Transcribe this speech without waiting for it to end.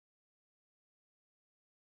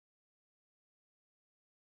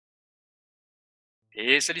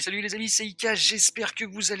Et salut les amis, c'est Ika, j'espère que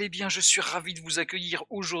vous allez bien, je suis ravi de vous accueillir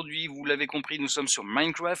aujourd'hui, vous l'avez compris, nous sommes sur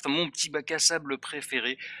Minecraft, mon petit bac à sable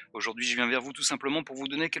préféré. Aujourd'hui je viens vers vous tout simplement pour vous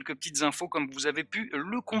donner quelques petites infos comme vous avez pu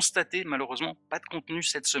le constater, malheureusement pas de contenu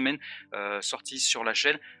cette semaine sorti sur la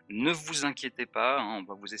chaîne, ne vous inquiétez pas, hein, on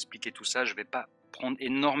va vous expliquer tout ça, je vais pas prendre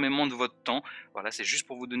énormément de votre temps, voilà c'est juste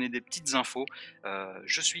pour vous donner des petites infos.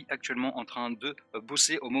 Je suis actuellement en train de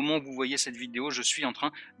bosser, au moment où vous voyez cette vidéo, je suis en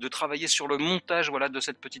train de travailler sur le montage voilà, de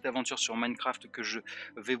cette petite aventure sur Minecraft que je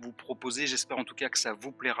vais vous proposer. J'espère en tout cas que ça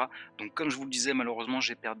vous plaira. Donc comme je vous le disais, malheureusement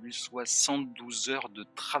j'ai perdu 72 heures de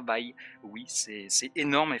travail. Oui, c'est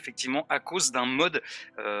énorme effectivement à cause d'un mode.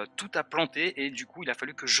 Tout a planté et du coup il a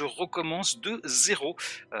fallu que je recommence de zéro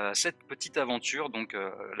cette petite aventure. Donc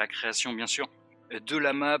la création bien sûr de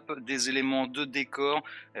la map, des éléments de décor,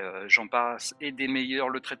 j'en passe et des meilleurs,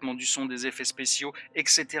 le traitement du son, des effets spéciaux,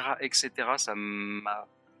 etc. etc. Ça m'a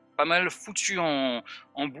pas mal foutu en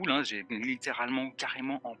boule, hein. J'ai littéralement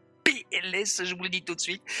carrément en PLS, je vous le dis tout de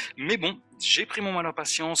suite. Mais bon, j'ai pris mon mal en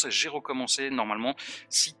patience, j'ai recommencé. Normalement,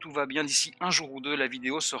 si tout va bien, d'ici un jour ou deux, la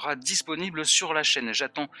vidéo sera disponible sur la chaîne.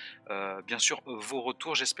 J'attends bien sûr vos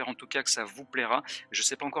retours, j'espère en tout cas que ça vous plaira. Je ne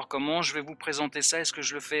sais pas encore comment je vais vous présenter ça, est-ce que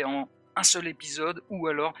je le fais en un seul épisode ou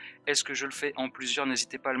alors est-ce que je le fais en plusieurs?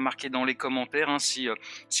 N'hésitez pas à le marquer dans les commentaires hein, si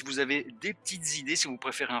vous avez des petites idées, si vous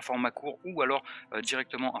préférez un format court ou alors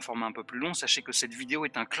directement un format un peu plus long. Sachez que cette vidéo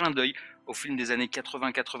est un clin d'œil au film des années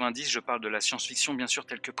 80-90. Je parle de la science-fiction bien sûr,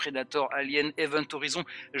 telle que Predator, Alien, Event Horizon,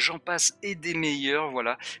 j'en passe et des meilleurs.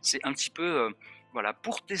 Voilà, c'est un petit peu voilà,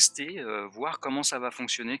 pour tester, voir comment ça va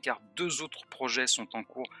fonctionner, car deux autres projets sont en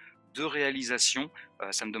cours de réalisation.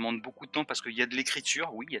 Ça me demande beaucoup de temps parce qu'il y a de l'écriture,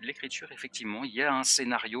 oui il y a de l'écriture effectivement, il y a un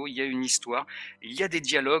scénario, il y a une histoire, il y a des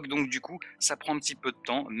dialogues, donc du coup ça prend un petit peu de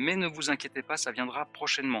temps, mais ne vous inquiétez pas, ça viendra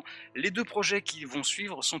prochainement. Les deux projets qui vont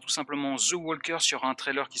suivre sont tout simplement The Walker sur un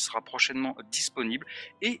trailer qui sera prochainement disponible,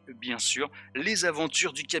 et bien sûr les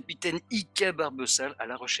aventures du capitaine Ika Barbesal à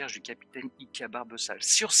la recherche du capitaine Ika Barbesal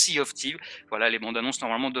sur Sea of Thieves. Voilà, les bandes annonces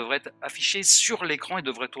normalement devraient être affichées sur l'écran et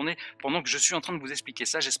devraient tourner pendant que je suis en train de vous expliquer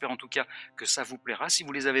ça. J'espère en tout cas que ça vous plaira. Si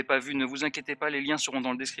vous les avez pas vus, ne vous inquiétez pas, les liens seront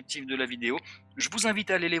dans le descriptif de la vidéo. Je vous invite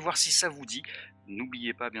à aller les voir si ça vous dit.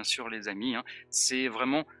 N'oubliez pas bien sûr les amis, hein, c'est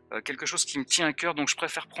vraiment quelque chose qui me tient à cœur, donc je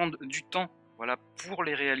préfère prendre du temps voilà, pour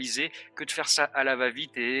les réaliser, que de faire ça à la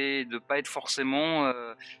va-vite et de pas être forcément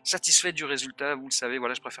satisfait du résultat. Vous le savez,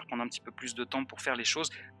 voilà, je préfère prendre un petit peu plus de temps pour faire les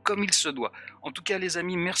choses comme il se doit. En tout cas, les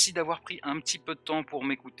amis, merci d'avoir pris un petit peu de temps pour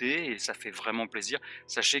m'écouter et ça fait vraiment plaisir.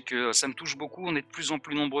 Sachez que ça me touche beaucoup, on est de plus en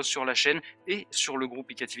plus nombreux sur la chaîne et sur le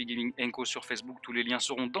groupe IKA-TV Gaming & sur Facebook. Tous les liens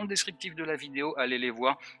seront dans le descriptif de la vidéo, allez les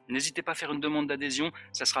voir. N'hésitez pas à faire une demande d'adhésion,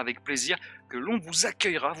 ça sera avec plaisir que l'on vous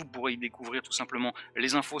accueillera. Vous pourrez y découvrir tout simplement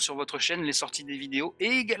les infos sur votre chaîne, les sorties des vidéos et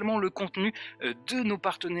également le contenu de nos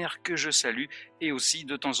partenaires que je salue et aussi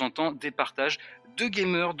de temps en temps des partages de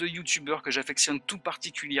gamers, de youtubeurs que j'affectionne tout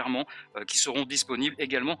particulièrement qui seront disponibles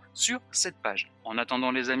également sur cette page. En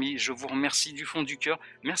attendant les amis, je vous remercie du fond du cœur,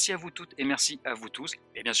 merci à vous toutes et merci à vous tous.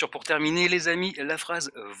 Et bien sûr pour terminer les amis, la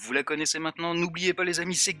phrase vous la connaissez maintenant, n'oubliez pas les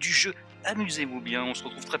amis, c'est que du jeu, amusez-vous bien, on se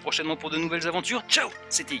retrouve très prochainement pour de nouvelles aventures. Ciao,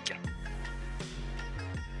 c'était Ika.